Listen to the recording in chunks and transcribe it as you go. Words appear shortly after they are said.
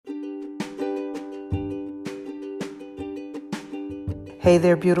Hey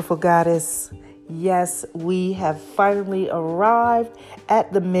there, beautiful goddess. Yes, we have finally arrived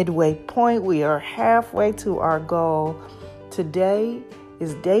at the midway point. We are halfway to our goal. Today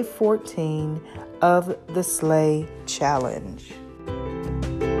is day 14 of the Slay Challenge.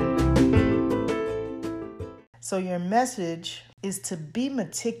 So your message is to be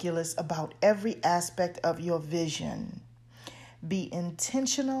meticulous about every aspect of your vision. Be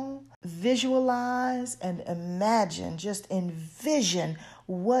intentional, visualize, and imagine, just envision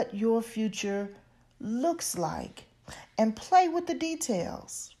what your future looks like and play with the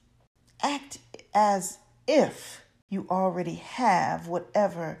details. Act as if you already have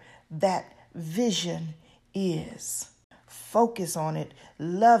whatever that vision is. Focus on it,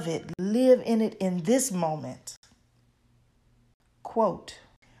 love it, live in it in this moment. Quote,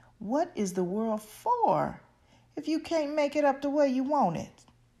 "What is the world for if you can't make it up the way you want it?"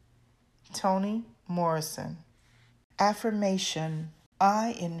 Toni Morrison. Affirmation: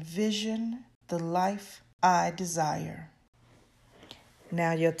 I envision the life I desire.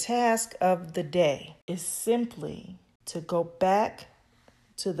 Now your task of the day is simply to go back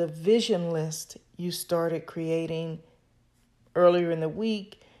to the vision list you started creating earlier in the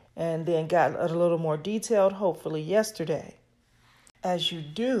week and then got a little more detailed, hopefully yesterday. As you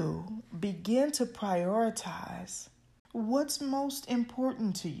do, begin to prioritize what's most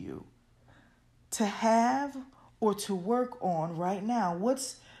important to you to have or to work on right now.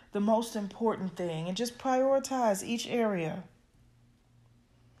 What's the most important thing? And just prioritize each area,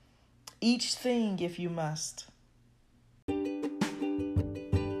 each thing if you must.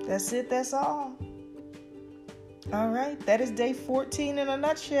 That's it, that's all. All right, that is day 14 in a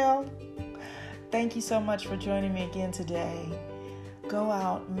nutshell. Thank you so much for joining me again today. Go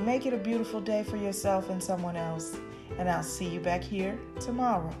out, make it a beautiful day for yourself and someone else, and I'll see you back here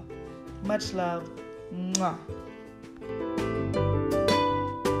tomorrow. Much love. Mwah.